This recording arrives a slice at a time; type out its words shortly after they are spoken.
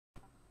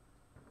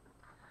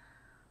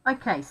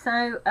Okay,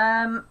 so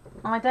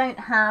I don't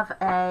have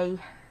a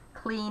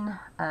clean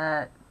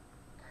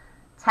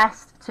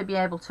test to be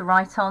able to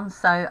write on,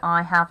 so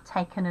I have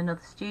taken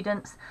another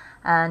student's,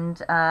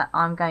 and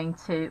I'm going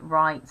to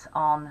write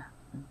on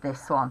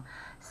this one.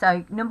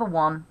 So number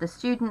one, the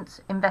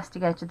student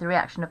investigated the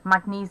reaction of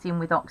magnesium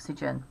with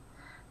oxygen.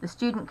 The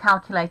student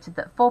calculated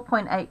that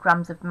 4.8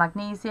 grams of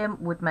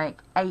magnesium would make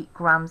 8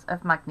 grams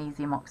of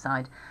magnesium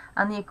oxide,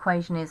 and the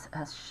equation is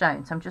as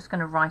shown. So I'm just going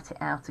to write it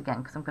out again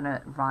because I'm going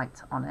to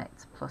write on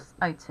it plus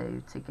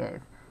O2 to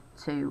give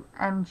 2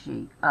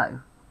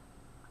 MgO.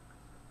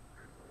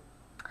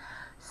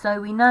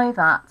 So we know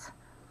that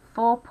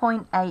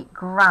 4.8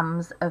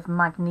 grams of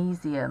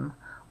magnesium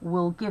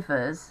will give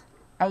us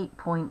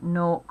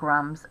 8.0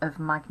 grams of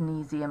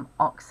magnesium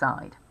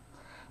oxide.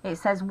 It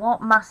says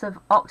what mass of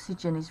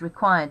oxygen is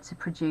required to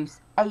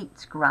produce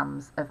 8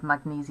 grams of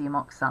magnesium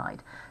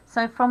oxide.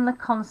 So from the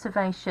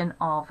conservation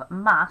of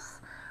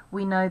mass,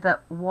 we know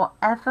that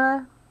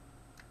whatever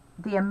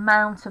the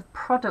amount of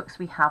products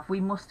we have, we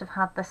must have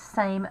had the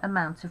same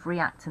amount of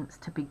reactants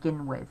to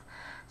begin with.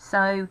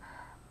 So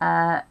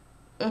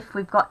if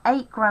we've got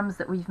 8 grams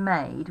that we've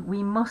made,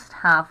 we must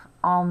have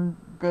on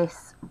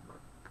this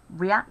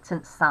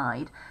reactant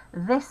side,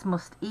 this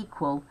must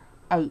equal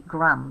 8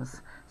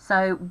 grams.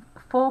 So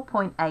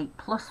 4.8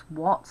 plus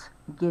what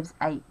gives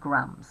 8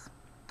 grams?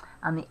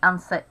 And the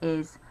answer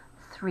is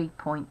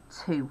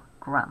 3.2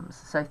 grams.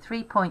 So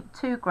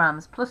 3.2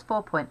 grams plus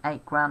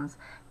 4.8 grams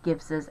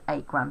gives us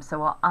 8 grams.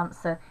 So our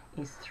answer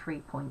is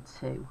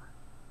 3.2.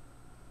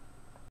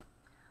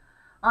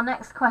 Our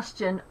next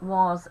question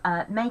was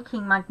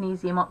making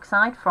magnesium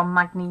oxide from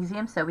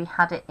magnesium. So we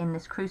had it in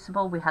this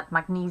crucible, we had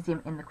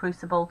magnesium in the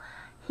crucible,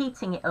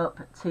 heating it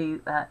up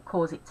to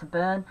cause it to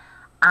burn,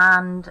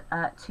 and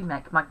to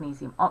make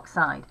magnesium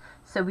oxide.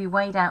 So we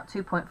weighed out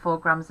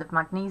 2.4 grams of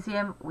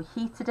magnesium, we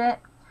heated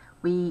it,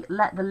 we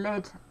let the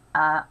lid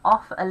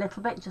off a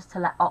little bit just to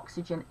let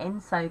oxygen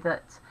in so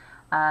that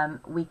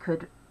we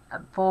could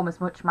form as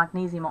much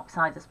magnesium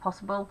oxide as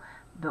possible,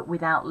 but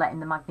without letting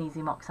the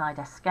magnesium oxide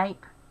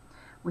escape.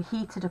 We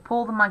heated up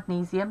all the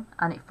magnesium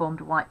and it formed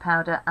a white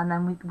powder, and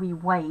then we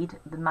weighed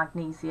the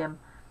magnesium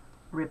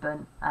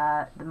ribbon,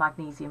 the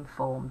magnesium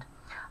formed.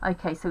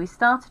 Okay, so we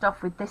started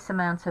off with this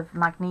amount of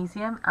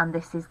magnesium, and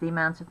this is the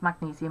amount of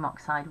magnesium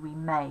oxide we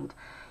made.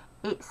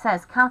 It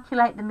says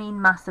calculate the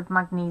mean mass of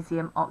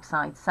magnesium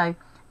oxide. So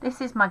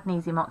this is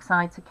magnesium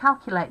oxide. To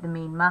calculate the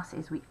mean mass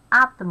is we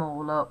add them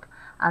all up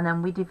and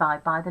then we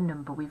divide by the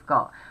number we've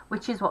got,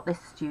 which is what this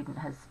student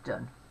has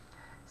done.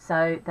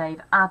 So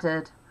they've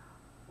added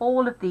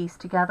all of these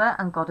together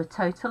and got a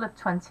total of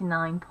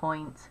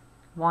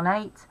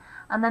 29.18,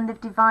 and then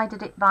they've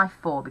divided it by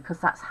 4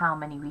 because that's how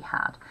many we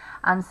had,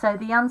 and so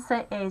the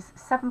answer is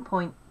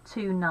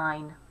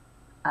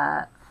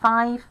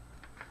 7.295,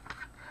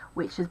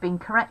 which has been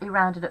correctly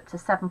rounded up to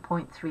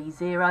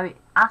 7.30. It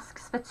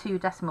asks for 2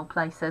 decimal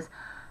places,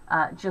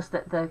 just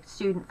that the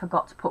student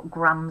forgot to put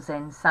grams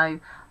in,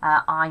 so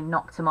I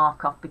knocked a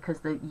mark off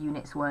because the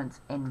units weren't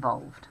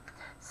involved.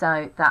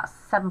 So that's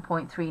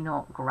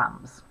 7.30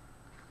 grams.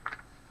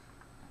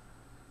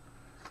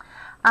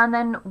 And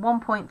then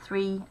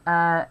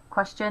 1.3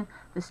 question,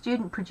 the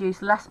student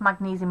produced less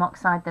magnesium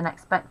oxide than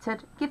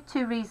expected. Give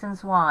 2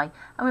 reasons why.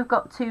 And we've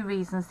got 2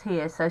 reasons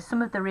here. So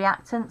some of the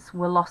reactants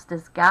were lost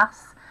as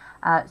gas.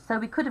 So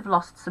we could have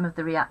lost some of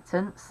the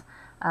reactants.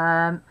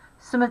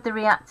 Some of the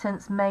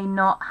reactants may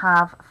not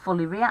have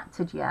fully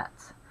reacted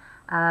yet.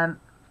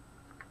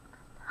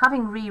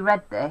 Having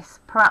reread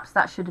this, perhaps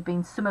that should have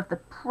been some of the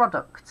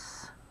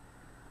products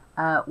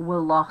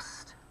were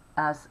lost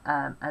as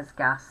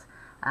gas.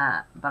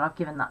 But I've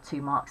given that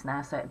 2 marks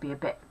now, so it'd be a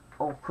bit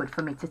awkward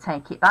for me to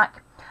take it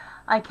back.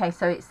 Okay,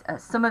 so it's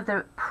some of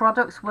the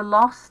products were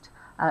lost,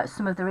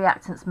 some of the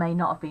reactants may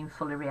not have been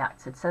fully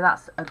reacted, so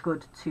that's a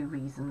good 2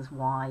 reasons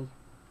why.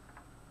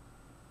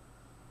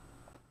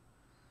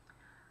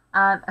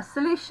 A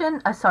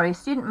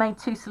student made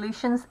 2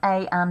 solutions,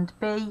 A and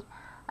B.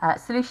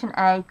 Solution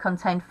A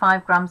contained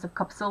 5 grams of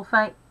copper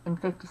sulfate in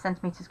 50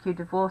 centimeters cubed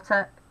of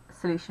water.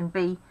 Solution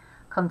B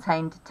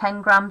contained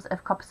 10 grams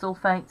of copper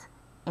sulfate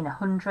in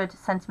 100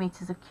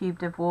 centimeters of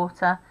cubed of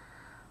water,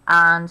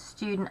 and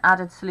student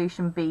added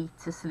solution B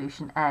to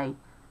solution A.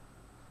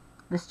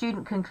 The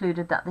student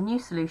concluded that the new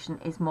solution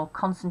is more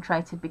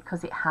concentrated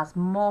because it has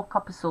more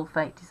copper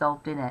sulfate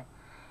dissolved in it.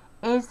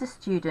 Is the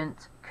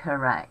student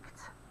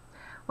correct?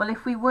 Well,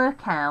 if we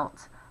work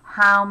out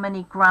how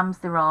many grams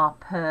there are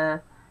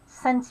per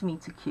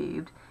centimeter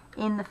cubed,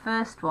 in the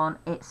first one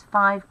it's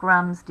 5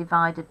 grams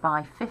divided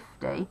by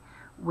 50,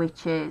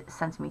 which is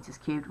centimeters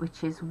cubed,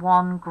 which is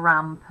 1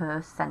 gram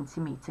per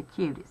centimeter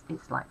cubed.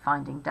 It's like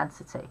finding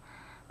density.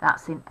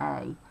 That's in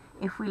A.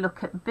 If we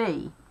look at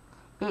B,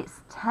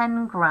 it's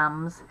 10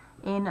 grams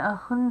in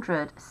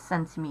 100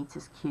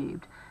 centimeters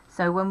cubed.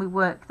 So when we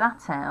work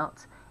that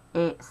out,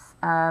 it's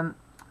I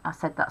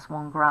said that's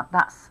 1 gram.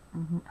 That's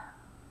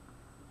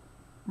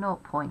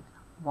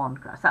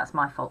 0.1 grams. That's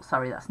my fault.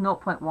 Sorry, that's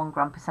 0.1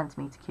 gram per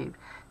centimeter cubed.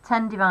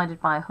 10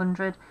 divided by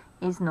 100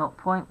 is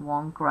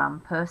 0.1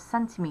 gram per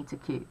centimetre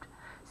cubed.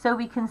 So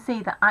we can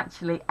see that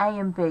actually A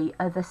and B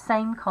are the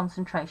same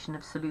concentration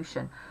of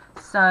solution.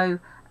 So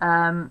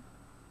the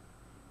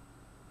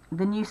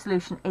new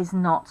solution is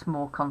not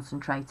more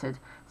concentrated.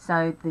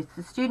 So the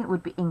student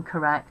would be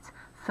incorrect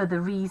for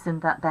the reason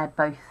that they're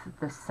both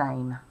the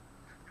same.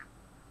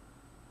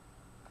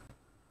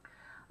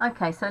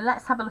 Okay, so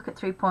let's have a look at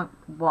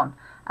 3.1.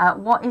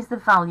 What is the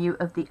value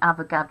of the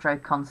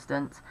Avogadro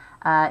constant?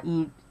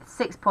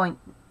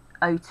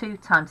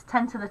 6.02 times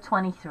 10 to the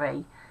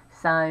 23.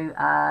 So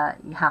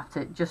you have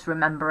to just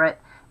remember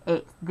it.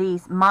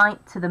 These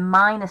to the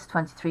minus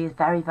 23 is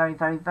very, very,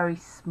 very, very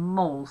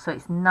small. So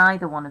it's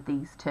neither one of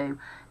these two.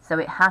 So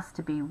it has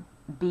to be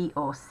B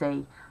or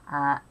C.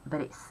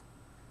 But it's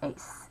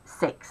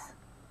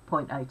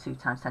 6.02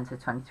 times 10 to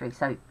the 23.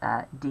 So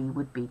D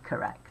would be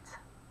correct.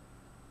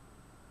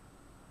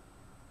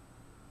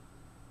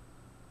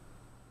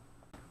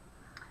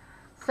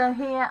 So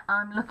here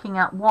I'm looking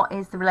at what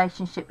is the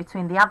relationship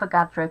between the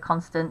Avogadro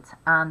constant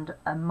and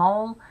a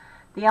mole.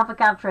 The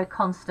Avogadro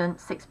constant,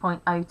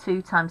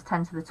 6.02 times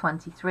 10 to the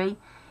 23,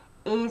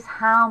 is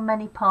how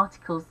many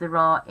particles there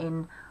are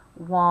in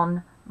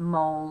 1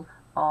 mole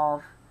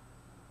of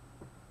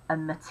a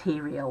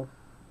material.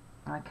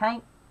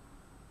 Okay.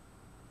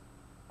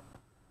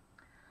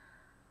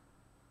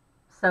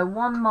 So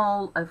 1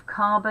 mole of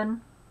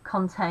carbon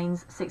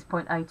contains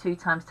 6.02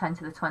 times 10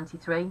 to the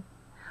 23.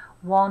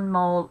 1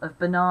 mole of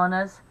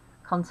bananas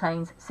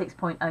contains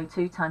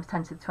 6.02 times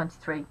 10 to the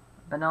 23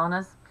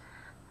 bananas.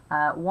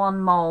 1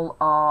 mole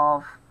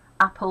of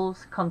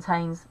apples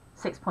contains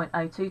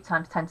 6.02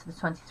 times 10 to the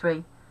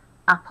 23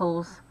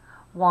 apples.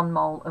 1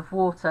 mole of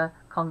water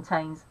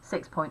contains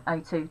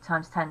 6.02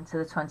 times 10 to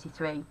the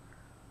 23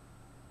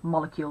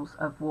 molecules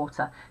of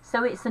water.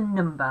 So it's a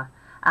number,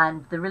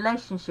 and the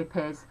relationship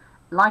is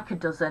like a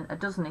dozen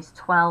is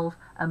 12,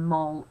 a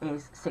mole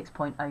is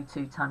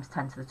 6.02 times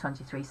 10 to the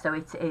 23. So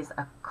it is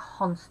a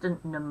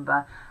constant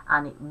number,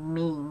 and it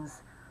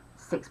means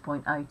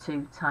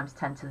 6.02 times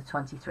 10 to the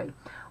 23.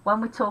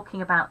 When we're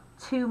talking about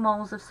 2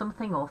 moles of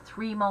something or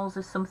 3 moles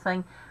of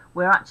something,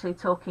 we're actually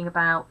talking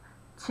about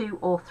 2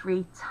 or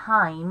 3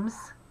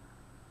 times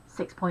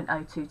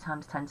 6.02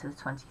 times 10 to the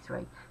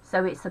 23.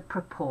 So it's a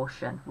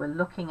proportion. We're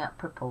looking at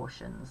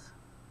proportions.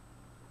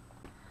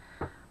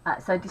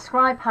 So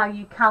describe how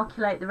you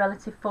calculate the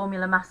relative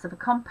formula mass of a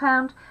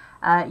compound.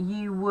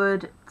 You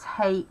would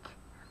take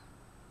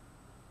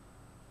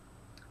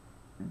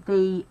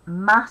the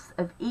mass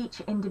of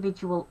each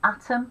individual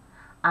atom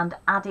and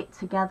add it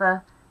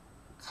together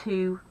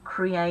to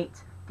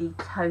create the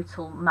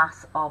total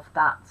mass of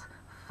that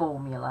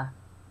formula.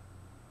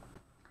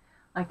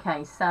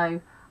 Okay, so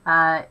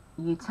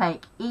you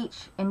take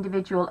each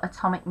individual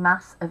atomic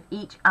mass of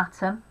each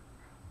atom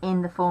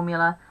in the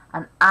formula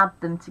and add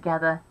them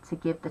together to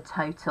give the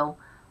total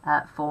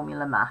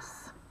formula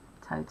mass.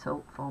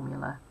 Total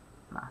formula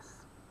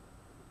mass.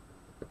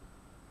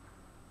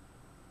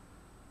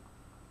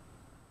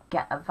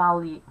 Get a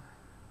value.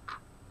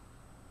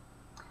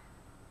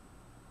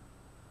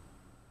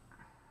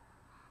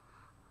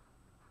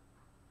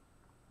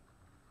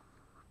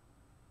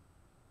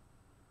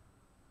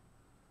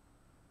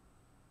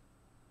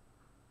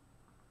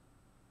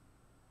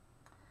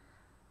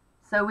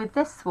 So with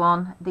this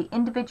one, the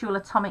individual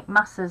atomic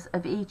masses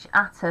of each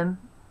atom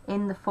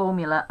in the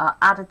formula are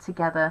added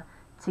together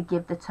to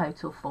give the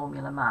total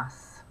formula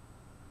mass.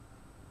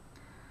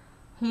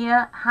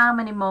 Here, how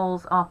many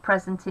moles are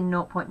present in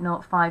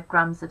 0.05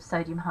 grams of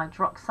sodium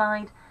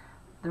hydroxide?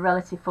 The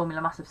relative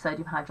formula mass of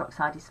sodium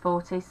hydroxide is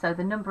 40, so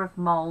the number of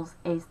moles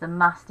is the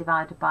mass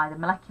divided by the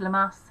molecular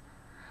mass.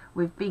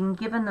 We've been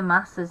given the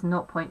mass as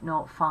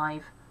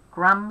 0.05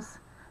 grams.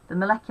 The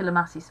molecular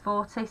mass is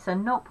 40, so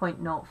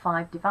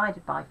 0.05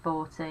 divided by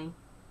 40,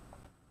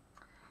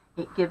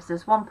 it gives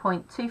us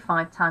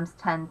 1.25 times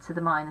 10 to the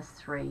minus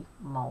 3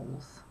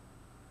 moles.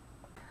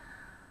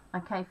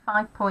 Okay,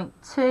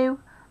 5.2,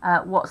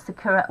 what's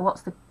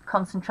the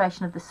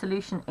concentration of the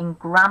solution in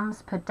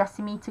grams per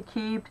decimeter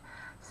cubed?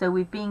 So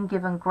we've been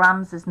given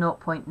grams as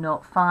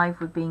 0.05,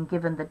 we've been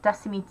given the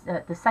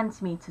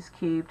centimeters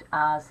cubed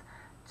as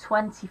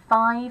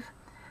 25,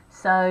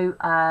 so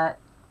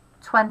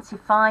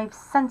 25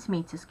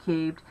 centimeters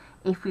cubed.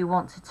 If we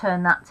want to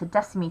turn that to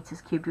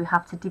decimeters cubed, we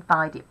have to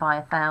divide it by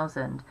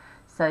 1,000.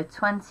 So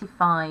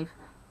 25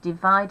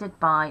 divided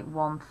by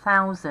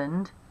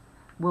 1,000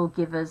 will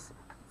give us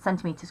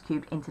centimeters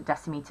cubed into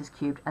decimeters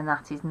cubed, and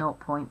that is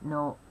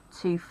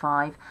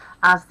 0.025,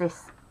 as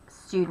this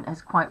student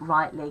has quite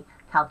rightly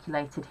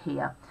calculated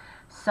here.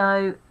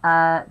 So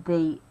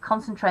the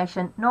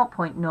concentration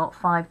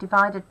 0.05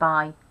 divided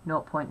by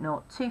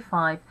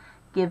 0.025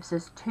 gives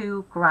us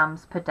 2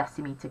 grams per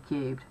decimeter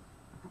cubed.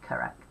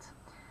 Correct.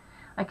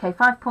 Okay,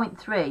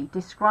 5.3.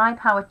 Describe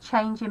how a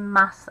change in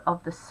mass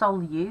of the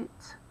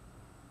solute,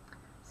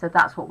 so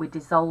that's what we're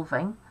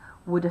dissolving,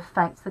 would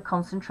affect the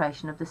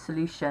concentration of the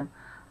solution.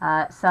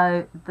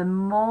 So the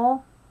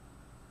more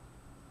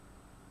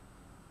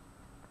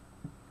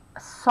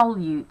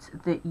solute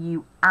that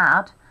you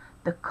add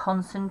the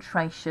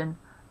concentration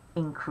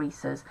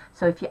increases.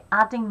 So if you're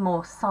adding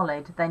more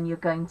solid, then you're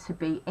going to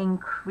be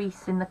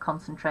increasing the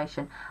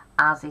concentration,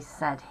 as is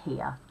said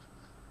here.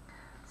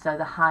 So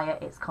the higher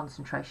its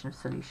concentration of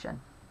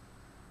solution.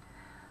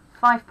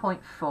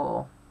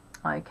 5.4.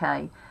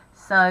 Okay,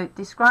 so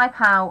describe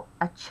how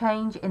a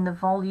change in the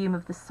volume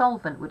of the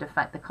solvent would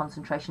affect the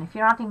concentration. If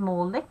you're adding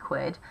more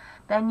liquid,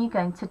 then you're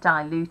going to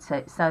dilute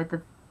it. So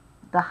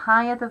the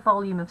higher the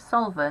volume of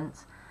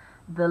solvent,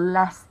 the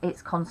less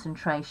its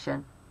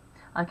concentration.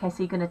 Okay, so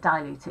you're going to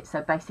dilute it.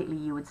 So basically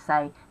you would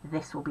say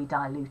this will be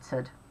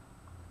diluted.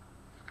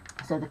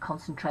 So the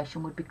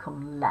concentration would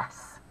become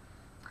less.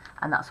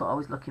 And that's what I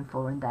was looking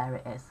for, and there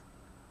it is.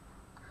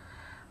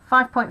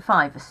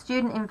 5.5. A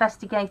student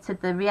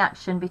investigated the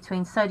reaction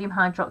between sodium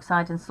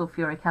hydroxide and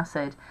sulfuric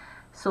acid.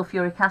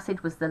 Sulfuric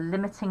acid was the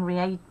limiting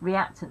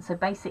reactant. So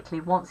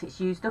basically once it's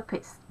used up,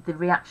 the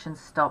reaction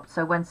stopped.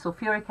 So when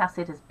sulfuric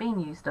acid has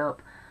been used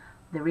up,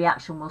 the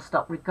reaction will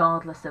stop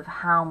regardless of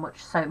how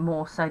much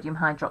more sodium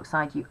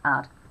hydroxide you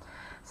add.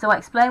 So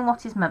explain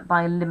what is meant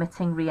by a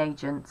limiting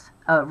reactant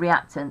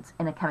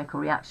in a chemical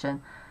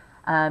reaction.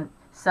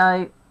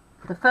 So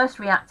the first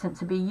reactant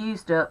to be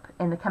used up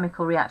in the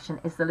chemical reaction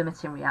is the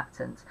limiting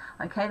reactant.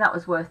 Okay, that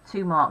was worth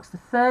 2 marks. The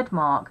third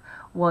mark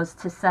was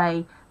to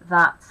say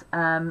that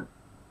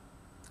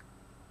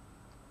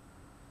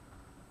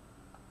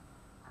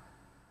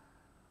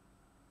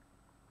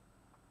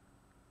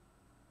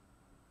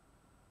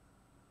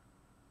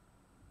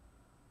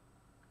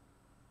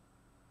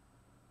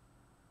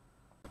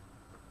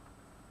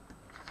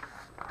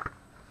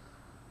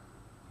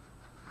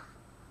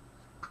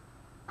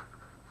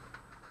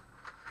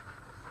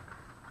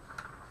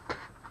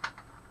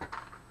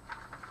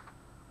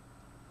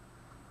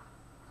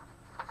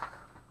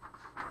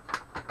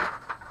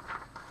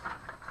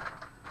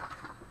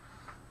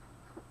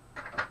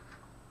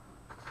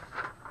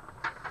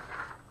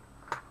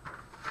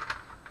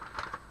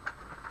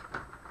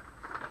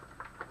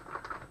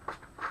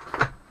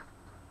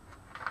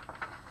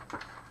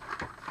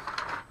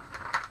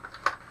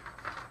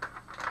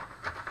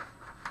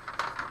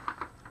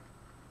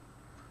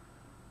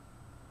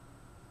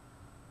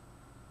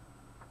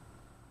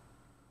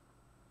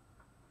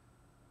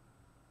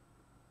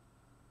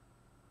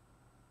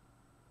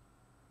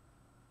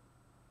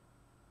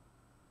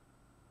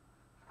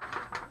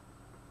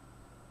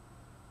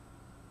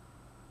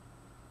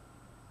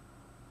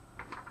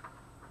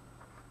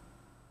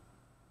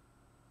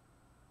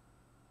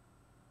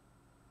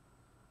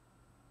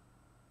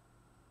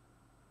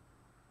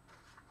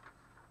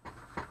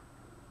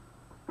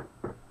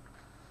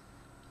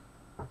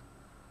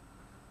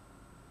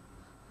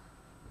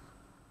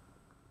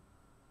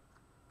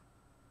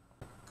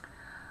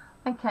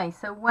okay,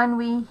 so when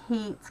we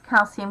heat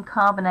calcium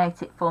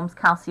carbonate, it forms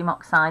calcium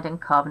oxide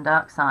and carbon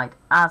dioxide,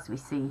 as we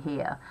see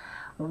here.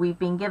 We've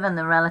been given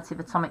the relative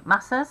atomic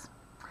masses,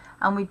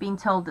 and we've been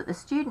told that the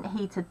student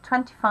heated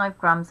 25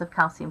 grams of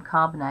calcium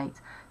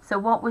carbonate. So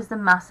what was the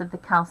mass of the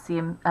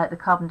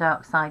carbon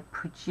dioxide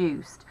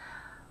produced?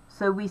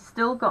 So we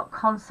still got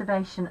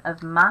conservation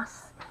of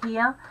mass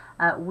here.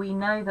 We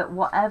know that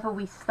whatever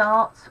we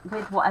start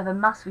with, whatever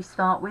mass we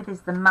start with,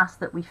 is the mass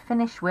that we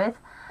finish with,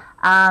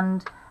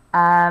 and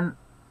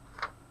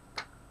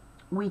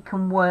we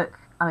can work,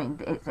 I mean,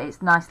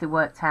 it's nicely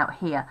worked out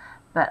here,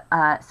 but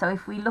so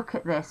if we look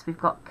at this, we've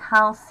got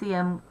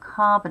calcium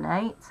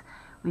carbonate,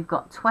 we've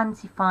got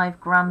 25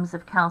 grams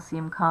of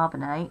calcium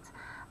carbonate,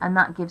 and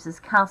that gives us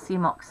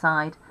calcium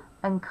oxide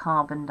and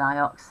carbon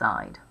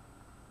dioxide.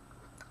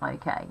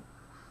 Okay,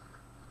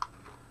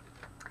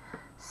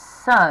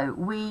 so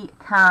we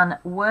can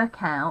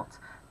work out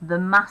the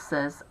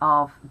masses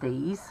of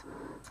these.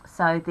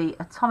 So the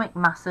atomic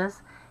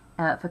masses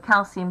for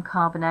calcium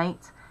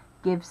carbonate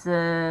gives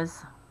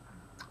us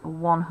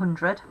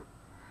 100,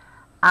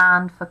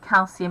 and for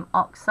calcium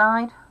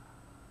oxide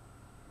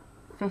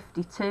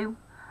 52,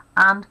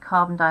 and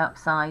carbon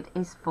dioxide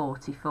is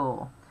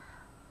 44.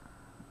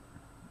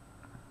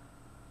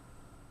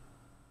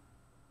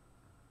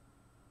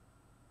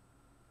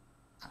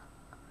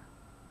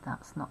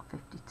 That's not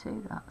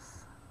 52,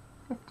 that's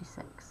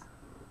 56.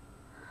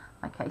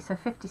 Okay, so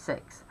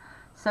 56.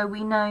 So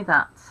we know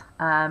that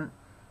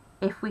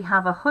if we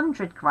have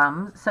 100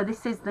 grams, so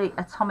this is the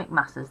atomic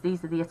masses,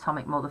 these are the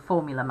atomic, more the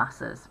formula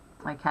masses.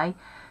 Okay,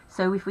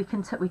 so if we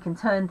can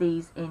turn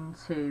these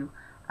into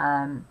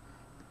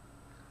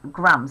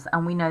grams,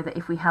 and we know that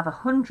if we have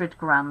 100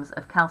 grams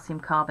of calcium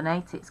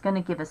carbonate, it's going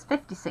to give us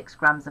 56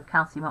 grams of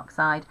calcium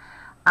oxide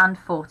and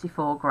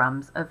 44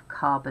 grams of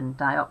carbon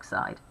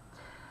dioxide.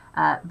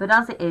 But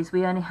as it is,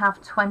 we only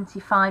have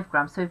 25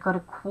 grams, so we've got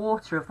a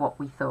quarter of what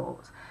we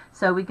thought.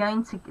 So we're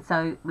going to,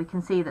 so we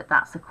can see that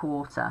that's a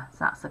quarter. So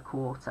that's a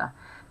quarter.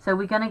 So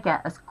we're going to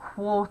get a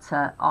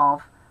quarter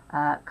of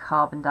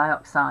carbon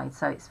dioxide.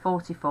 So it's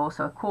 44.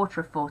 So a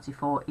quarter of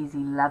 44 is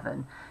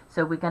 11.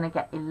 So we're going to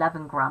get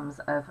 11 grams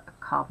of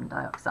carbon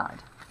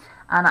dioxide.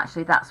 And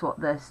actually, that's what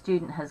the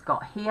student has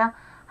got here.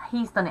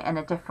 he's done it in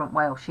a different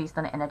way, or she's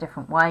done it in a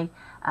different way,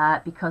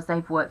 because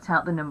they've worked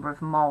out the number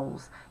of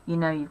moles. You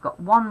know, you've got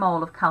 1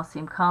 mole of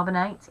calcium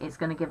carbonate, it's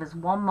going to give us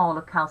 1 mole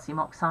of calcium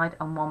oxide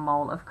and 1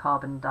 mole of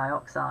carbon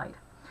dioxide.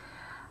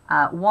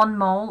 1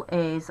 mole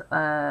is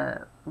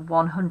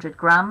 100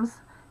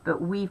 grams,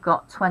 but we've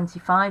got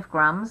 25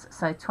 grams,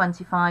 so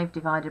 25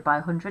 divided by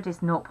 100 is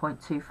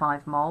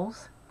 0.25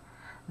 moles.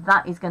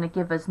 That is going to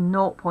give us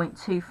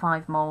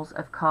 0.25 moles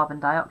of carbon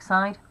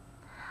dioxide.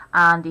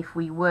 And if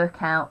we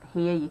work out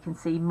here, you can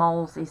see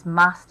moles is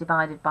mass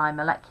divided by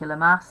molecular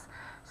mass.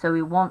 So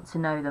we want to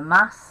know the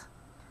mass.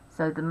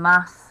 So the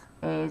mass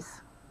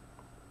is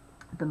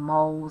the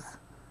moles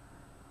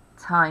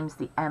times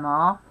the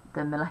MR,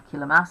 the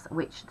molecular mass,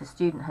 which the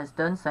student has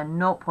done. So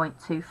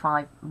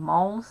 0.25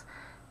 moles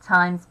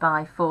times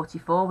by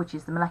 44, which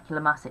is the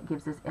molecular mass, it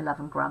gives us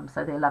 11 grams.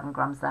 So the 11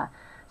 grams there.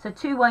 So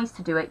 2 ways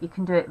to do it. You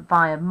can do it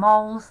via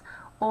moles,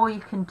 or you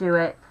can do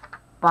it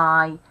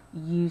by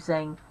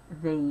using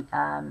the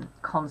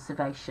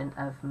conservation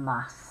of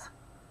mass.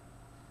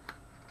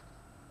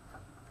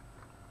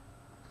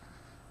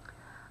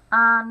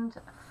 And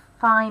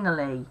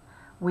finally,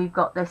 we've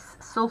got this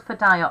sulfur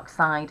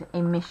dioxide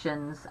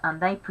emissions,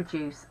 and they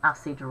produce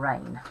acid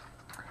rain.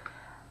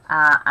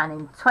 And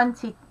in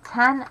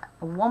 2010,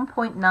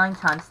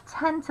 1.9 times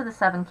 10 to the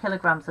 7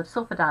 kilograms of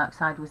sulfur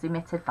dioxide was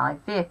emitted by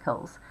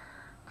vehicles.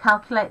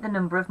 Calculate the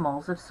number of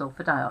moles of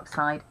sulfur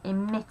dioxide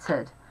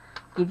emitted.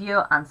 Give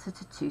your answer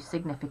to 2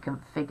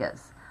 significant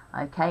figures,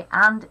 okay,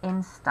 and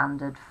in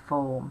standard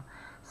form.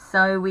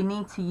 So we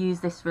need to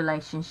use this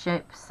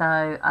relationship.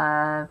 So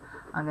I'm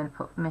going to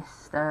put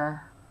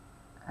Mr.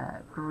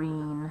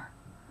 Green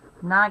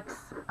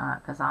Nags,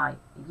 because I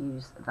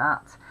use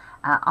that.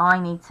 I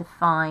need to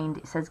find,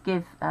 it says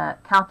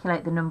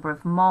calculate the number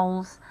of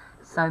moles.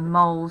 So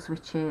moles,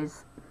 which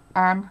is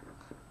N,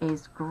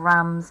 is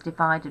grams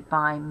divided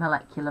by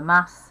molecular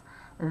mass.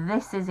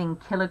 This is in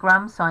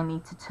kilograms, so I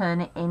need to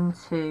turn it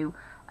into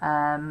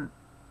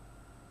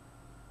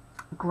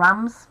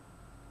grams.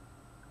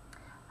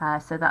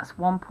 So that's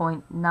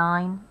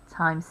 1.9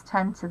 times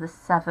 10 to the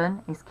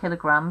 7 is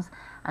kilograms,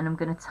 and I'm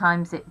going to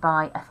times it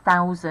by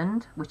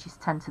 1,000, which is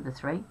 10 to the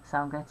 3. So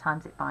I'm going to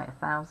times it by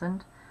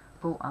 1,000.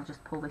 Oh, I'll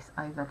just pull this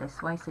over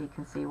this way so you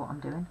can see what I'm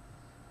doing.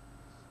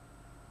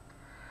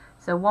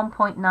 So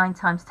 1.9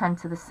 times 10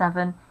 to the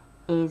 7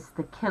 is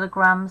the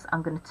kilograms.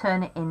 I'm going to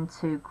turn it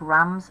into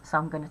grams, so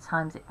I'm going to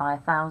times it by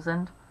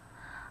 1,000.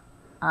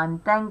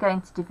 I'm then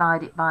going to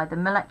divide it by the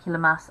molecular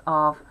mass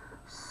of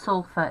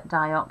sulfur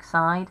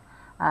dioxide,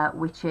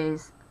 which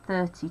is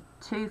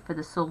 32 for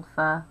the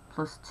sulfur,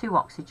 plus 2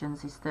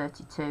 oxygens is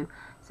 32,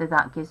 so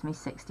that gives me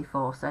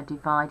 64. So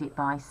divide it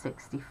by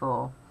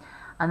 64,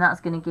 and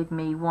that's going to give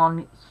me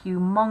one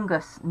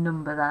humongous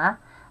number there,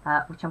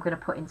 which I'm going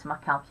to put into my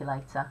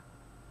calculator.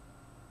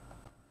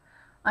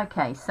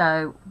 Okay,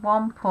 so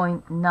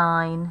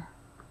 1.9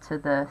 to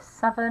the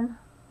 7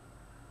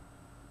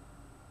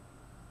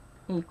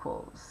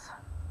 equals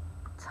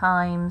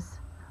times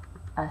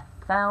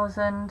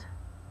 1,000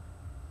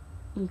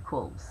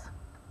 equals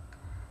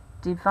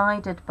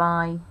divided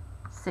by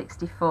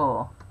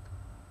 64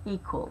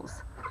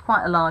 equals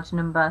quite a large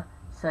number,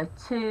 so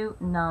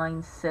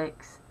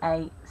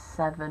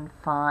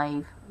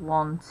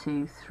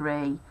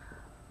 296,875,123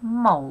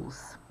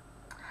 moles.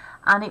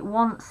 And it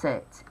wants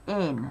it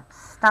in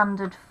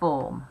standard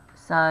form,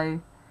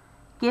 so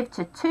give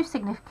to 2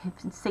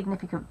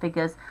 significant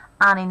figures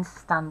and in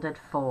standard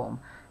form.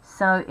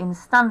 So in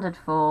standard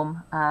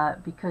form,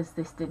 because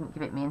this didn't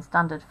give it me in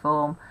standard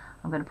form,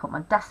 I'm going to put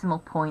my decimal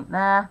point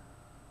there,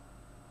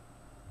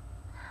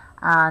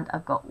 and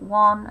I've got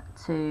 1,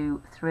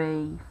 2,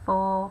 3,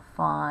 4,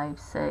 5,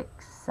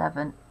 6,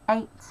 7,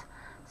 8.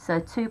 So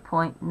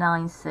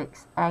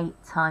 2.968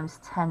 times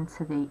 10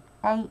 to the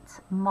 8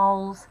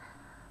 moles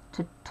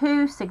to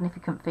 2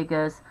 significant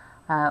figures.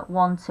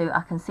 1, 2,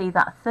 I can see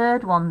that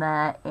third one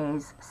there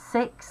is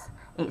 6.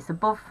 It's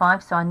above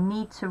 5, so I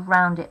need to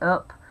round it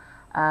up,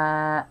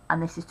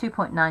 and this is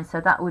 2.9, so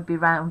that would be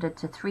rounded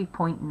to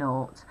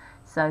 3.0.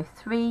 So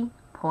 3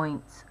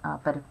 point, I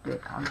better do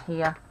it on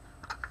here.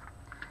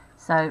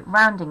 So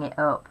rounding it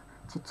up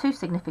to 2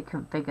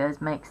 significant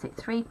figures makes it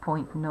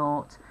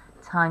 3.0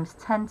 times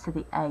 10 to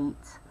the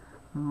 8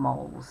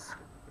 moles.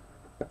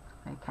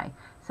 Okay,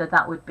 so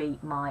that would be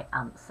my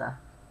answer.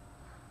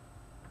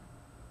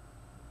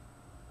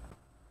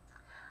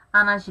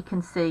 And as you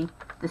can see,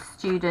 the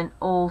student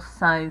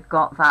also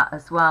got that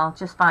as well,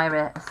 just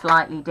via a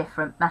slightly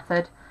different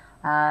method,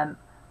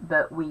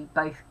 but we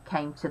both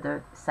came to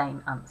the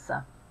same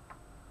answer.